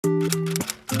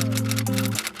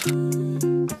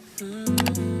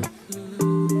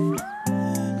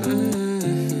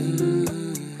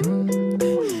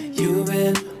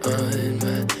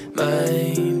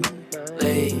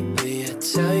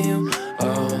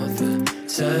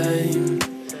time,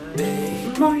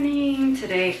 babe. Morning.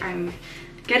 Today I'm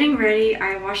getting ready.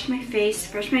 I washed my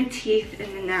face, brushed my teeth,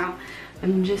 and then now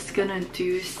I'm just gonna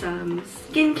do some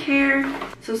skincare.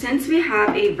 So since we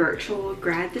have a virtual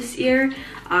grad this year,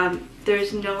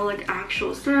 there's no like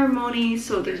actual ceremony,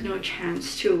 so there's no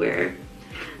chance to wear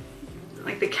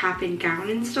like the cap and gown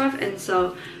and stuff. And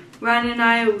so Ryan and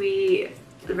I, we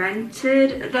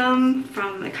rented them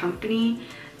from a company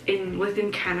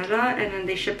within Canada, and then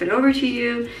they ship it over to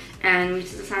you, and we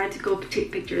just decided to go take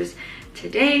pictures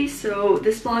today. So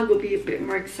this vlog will be a bit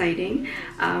more exciting,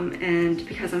 and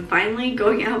because I'm finally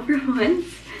going out for once.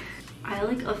 I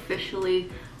like officially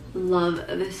love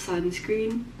this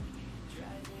sunscreen.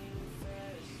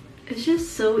 It's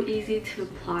just so easy to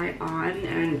apply on,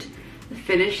 and the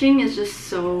finishing is just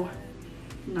so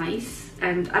nice.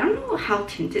 And I don't know how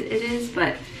tinted it is,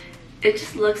 but it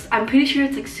just looks, I'm pretty sure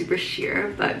it's like super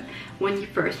sheer, but when you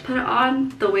first put it on,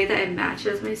 the way that it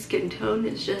matches my skin tone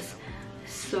is just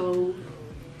so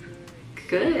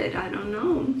good. I don't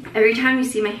know. Every time you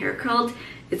see my hair curled,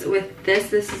 it's with this.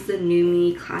 This is the New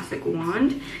Me Classic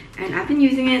Wand, and I've been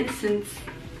using it since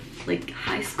like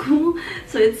high school,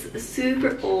 so it's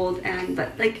super old,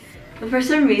 but for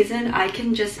some reason I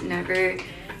can just never,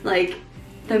 like,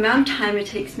 the amount of time it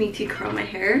takes me to curl my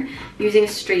hair using a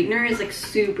straightener is like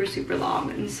super long,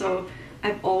 and so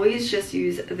I've always just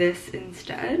used this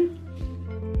instead.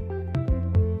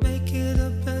 Make it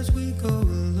up as we go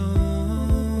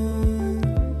along,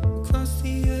 across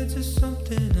the edge of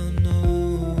something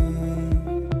unknown.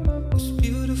 What's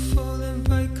beautiful and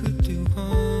bright could do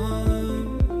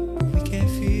harm, but we can't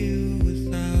feel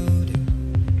without it.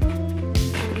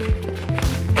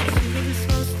 Feel this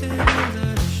lost in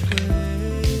lavish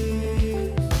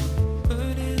ways,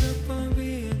 burning up on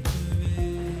re-entering.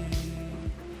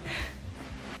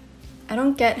 I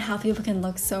don't get how people can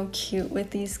look so cute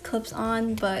with these clips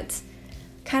on, but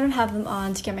kind of have them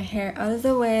on to get my hair out of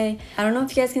the way. I don't know if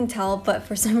you guys can tell, but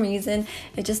for some reason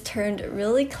it just turned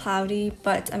really cloudy.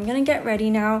 But I'm gonna get ready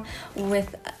now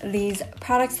with these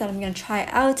products that I'm gonna try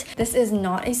out. This is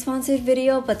not a sponsored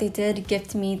video, but they did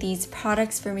gift me these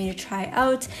products for me to try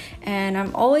out, and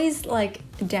I'm always like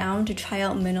down to try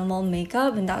out minimal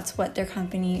makeup, and that's what their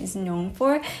company is known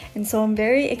for, and so I'm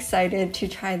very excited to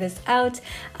try this out.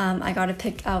 I got to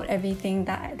pick out everything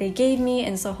that they gave me,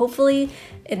 and so hopefully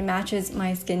it matches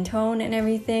my skin tone and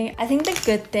everything. I think the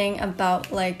good thing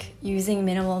about like using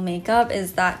minimal makeup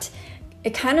is that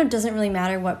it kind of doesn't really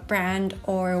matter what brand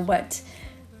or what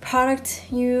product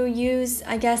you use,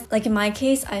 I guess. Like in my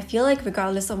case, I feel like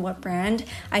regardless of what brand,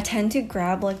 I tend to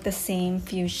grab like the same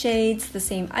few shades, the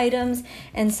same items,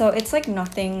 and so it's like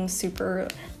nothing super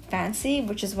fancy,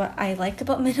 which is what I like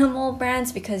about minimal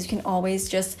brands, because you can always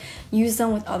just use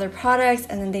them with other products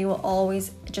and then they will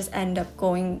always just end up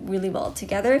going really well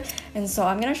together. And so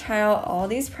I'm gonna try out all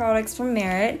these products from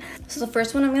Merit. So the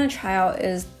first one I'm gonna try out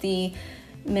is the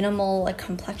minimal like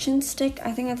complexion stick.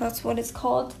 I think that's what it's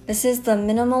called. This is the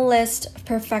Minimalist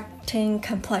Perfecting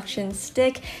Complexion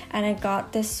Stick, and I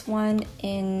got this one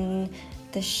in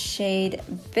the shade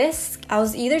Blisque. I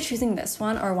was either choosing this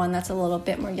one or one that's a little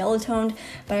bit more yellow toned,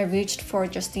 but I reached for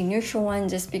just the neutral one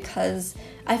just because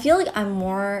I feel like I'm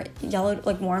more yellow,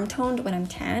 like warm toned when I'm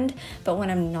tanned, but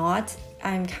when I'm not,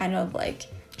 I'm kind of like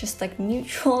just like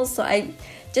neutral. So I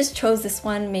just chose this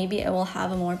one. Maybe it will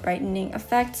have a more brightening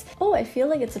effect. Oh, I feel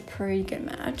like it's a pretty good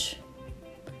match.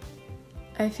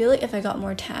 I feel like if I got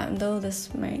more tan though,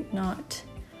 this might not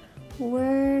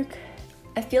work.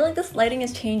 I feel like this lighting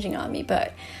is changing on me,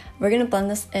 but we're gonna blend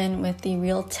this in with the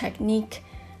Real Technique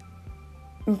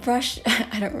brush.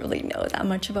 I don't really know that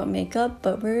much about makeup,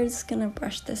 but we're just gonna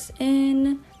brush this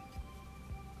in.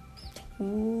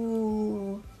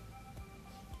 Ooh,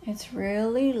 it's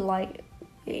really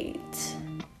lightweight.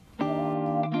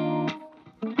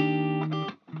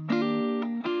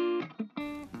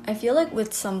 I feel like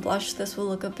with some blush this will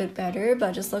look a bit better, but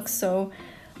it just looks so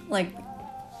like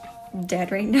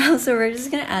dead right now, so we're just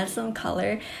gonna add some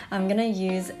color. I'm gonna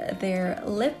use their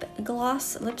lip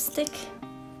gloss lipstick.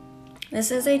 This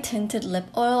is a tinted lip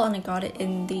oil, and I got it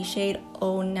in the shade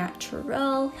Au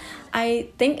Naturel. I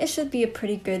think it should be a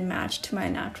pretty good match to my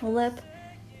natural lip,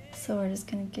 so we're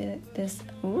just gonna get this.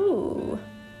 Ooh,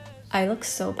 I look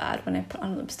so bad when I put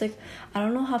on lipstick. I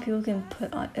don't know how people can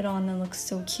put it on and look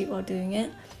so cute while doing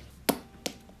it.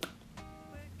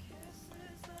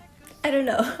 I don't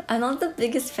know. I'm not the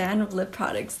biggest fan of lip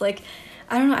products. Like,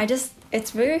 I don't know.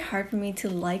 It's very hard for me to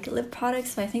like lip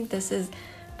products, but I think this is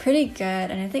pretty good.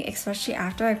 And I think especially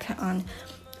after I put on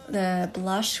the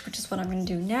blush, which is what I'm going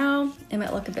to do now, it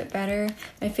might look a bit better.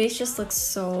 My face just looks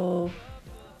so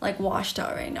like washed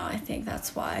out right now. I think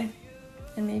that's why.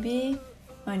 and maybe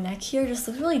my neck here just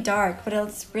looks really dark, but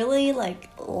it's really like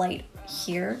light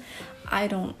here. I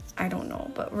don't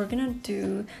know, but we're gonna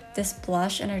do this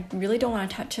blush, and I really don't want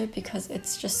to touch it because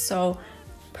it's just so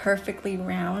perfectly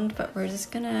round, but we're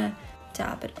just gonna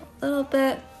dab it a little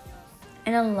bit.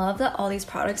 And I love that all these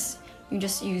products you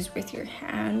just use with your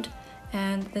hand.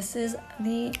 And this is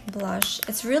the blush.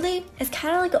 It's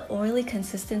kind of like an oily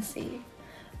consistency,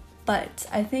 but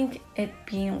I think it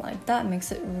being like that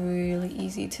makes it really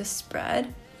easy to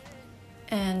spread.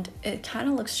 And it kind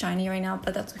of looks shiny right now,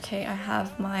 but that's okay. I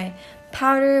have my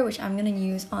powder, which I'm gonna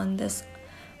use on this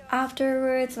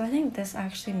afterwards. So I think this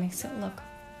actually makes it look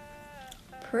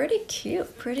pretty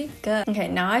cute, pretty good. Okay,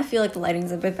 now I feel like the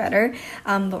lighting's a bit better,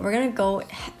 but we're gonna go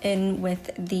in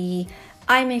with the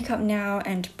eye makeup now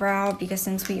and brow, because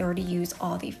since we already use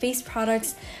all the face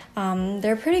products,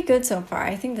 they're pretty good so far.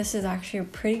 I think this is actually a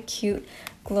pretty cute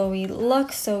glowy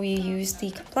look. So we use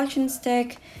the complexion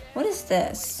stick. What is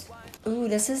this? Ooh,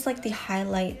 this is like the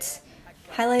highlighter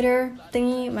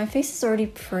thingy. My face is already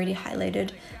pretty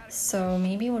highlighted, so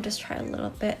maybe we'll just try a little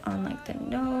bit on like the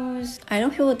nose. I know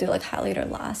people do like highlighter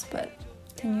last, but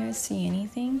can you guys see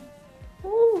anything?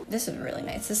 Ooh, this is really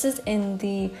nice. This is in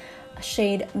the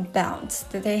shade Bounce.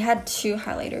 They had 2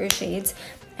 highlighter shades,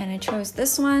 and I chose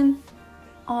this one.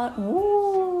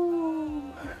 Ooh,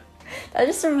 that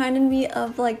just reminded me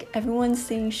of like everyone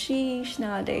saying sheesh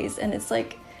nowadays, and it's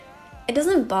like, it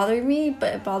doesn't bother me,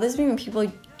 but it bothers me when people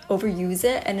overuse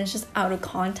it and it's just out of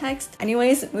context.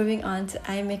 Anyways, moving on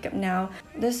to eye makeup now.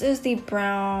 This is the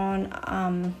brown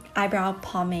eyebrow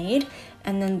pomade,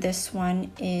 and then this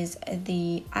one is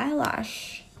the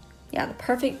eyelash. Yeah, the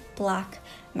perfect black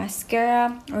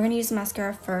mascara. We're gonna use the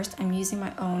mascara first. I'm using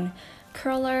my own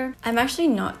curler. I'm actually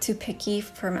not too picky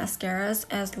for mascaras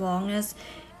as long as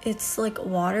it's like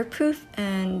waterproof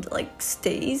and like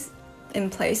stays in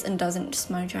place and doesn't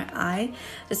smudge your eye,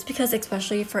 just because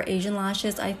especially for Asian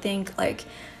lashes, I think like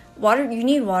you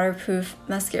need waterproof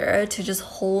mascara to just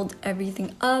hold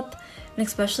everything up. And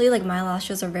especially like my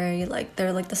lashes are very like,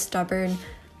 they're like the stubborn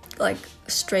like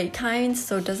straight kind,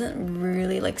 so it doesn't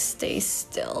really like stay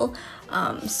still.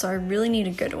 So I really need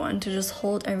a good one to just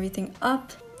hold everything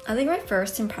up. I think my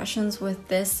first impressions with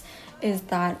this is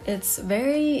that it's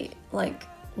very like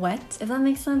wet, if that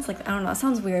makes sense. Like, I don't know, it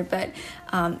sounds weird, but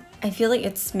I feel like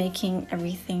it's making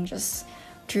everything just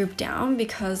droop down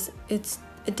because it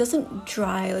doesn't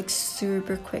dry like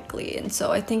super quickly. And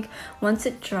so I think once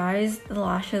it dries, the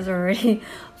lashes are already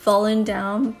fallen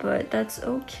down, but that's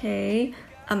okay.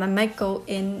 I might go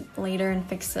in later and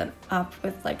fix it up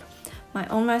with like my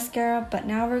own mascara, but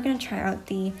now we're gonna try out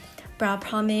the brow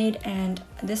pomade, and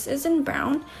this is in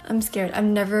brown. I'm scared. I've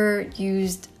never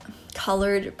used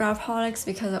colored brow products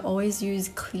because I always use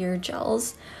clear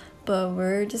gels, but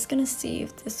we're just gonna see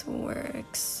if this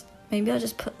works. Maybe I'll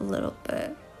just put a little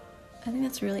bit. I think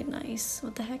that's really nice.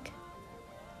 What the heck?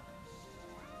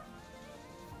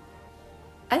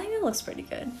 I think it looks pretty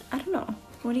good. I don't know.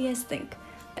 What do you guys think?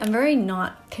 I'm very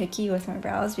not picky with my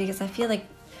brows because I feel like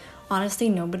honestly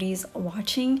nobody's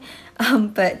watching,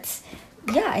 but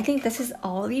yeah, I think this is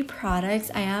all the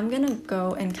products. I am gonna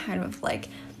go and kind of like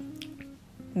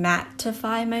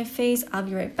mattify my face. I'll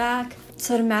be right back.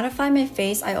 So to mattify my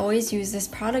face, I always use this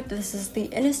product. This is the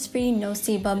Innisfree No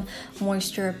Sebum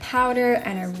Moisture Powder,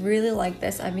 and I really like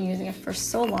this. I've been using it for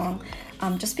so long,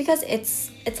 just because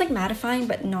it's like mattifying,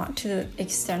 but not to the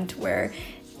extent where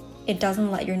it doesn't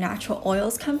let your natural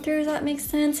oils come through, if that makes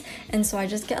sense. And so I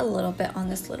just get a little bit on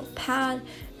this little pad,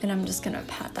 and I'm just gonna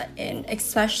pat that in.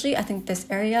 Especially, I think this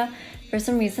area, for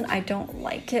some reason, I don't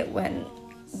like it when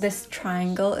this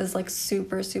triangle is like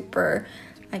super,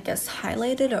 I guess,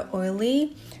 highlighted or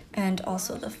oily. And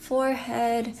also the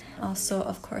forehead, also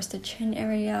of course the chin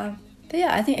area. But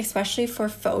yeah, I think especially for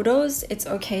photos, it's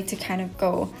okay to kind of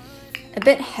go a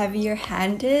bit heavier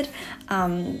handed.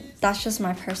 That's just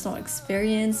my personal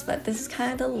experience, but this is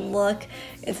kind of the look.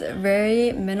 It's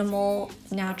very minimal,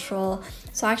 natural.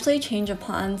 So I actually changed of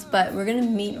plans, but we're gonna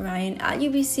meet Ryan at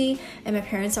UBC, and my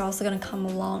parents are also gonna come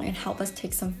along and help us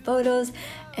take some photos,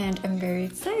 and I'm very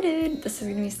excited. This is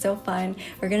gonna be so fun.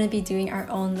 We're gonna be doing our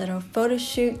own little photo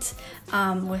shoot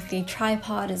with the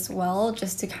tripod as well,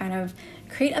 just to kind of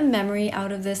create a memory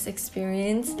out of this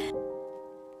experience.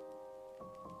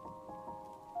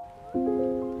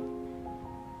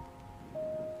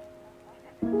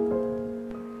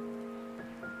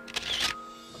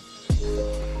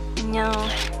 No.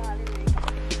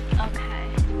 Okay.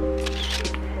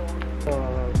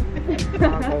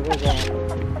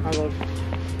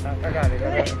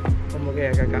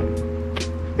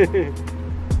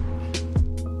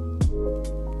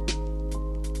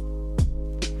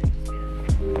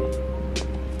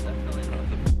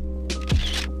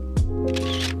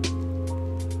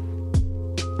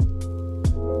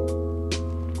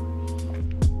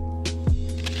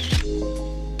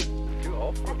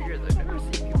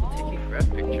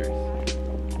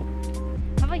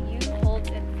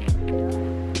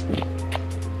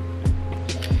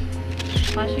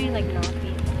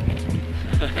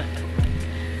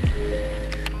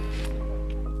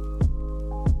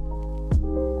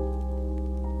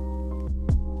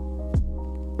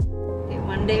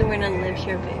 one day we're gonna live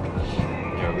here, babe.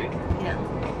 Are we? Yeah.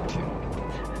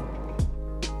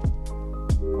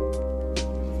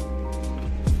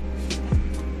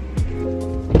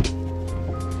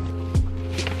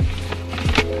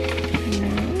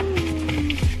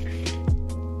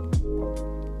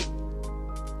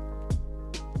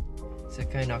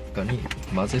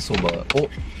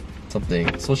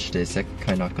 something そして世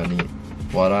界の中に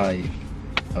笑い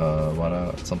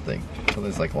something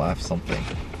something's like laugh something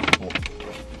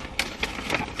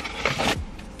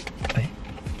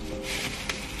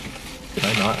Did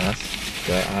I not ask?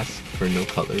 Did I ask for no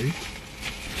cutlery?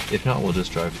 If not, we'll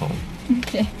just drive home.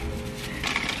 Okay.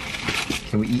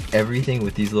 Can we eat everything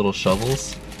with these little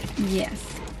shovels? Yes.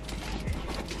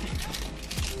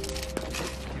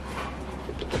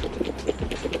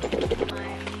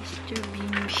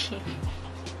 Minu can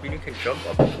Minu can jump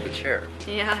up into the chair.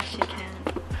 Yeah, she can.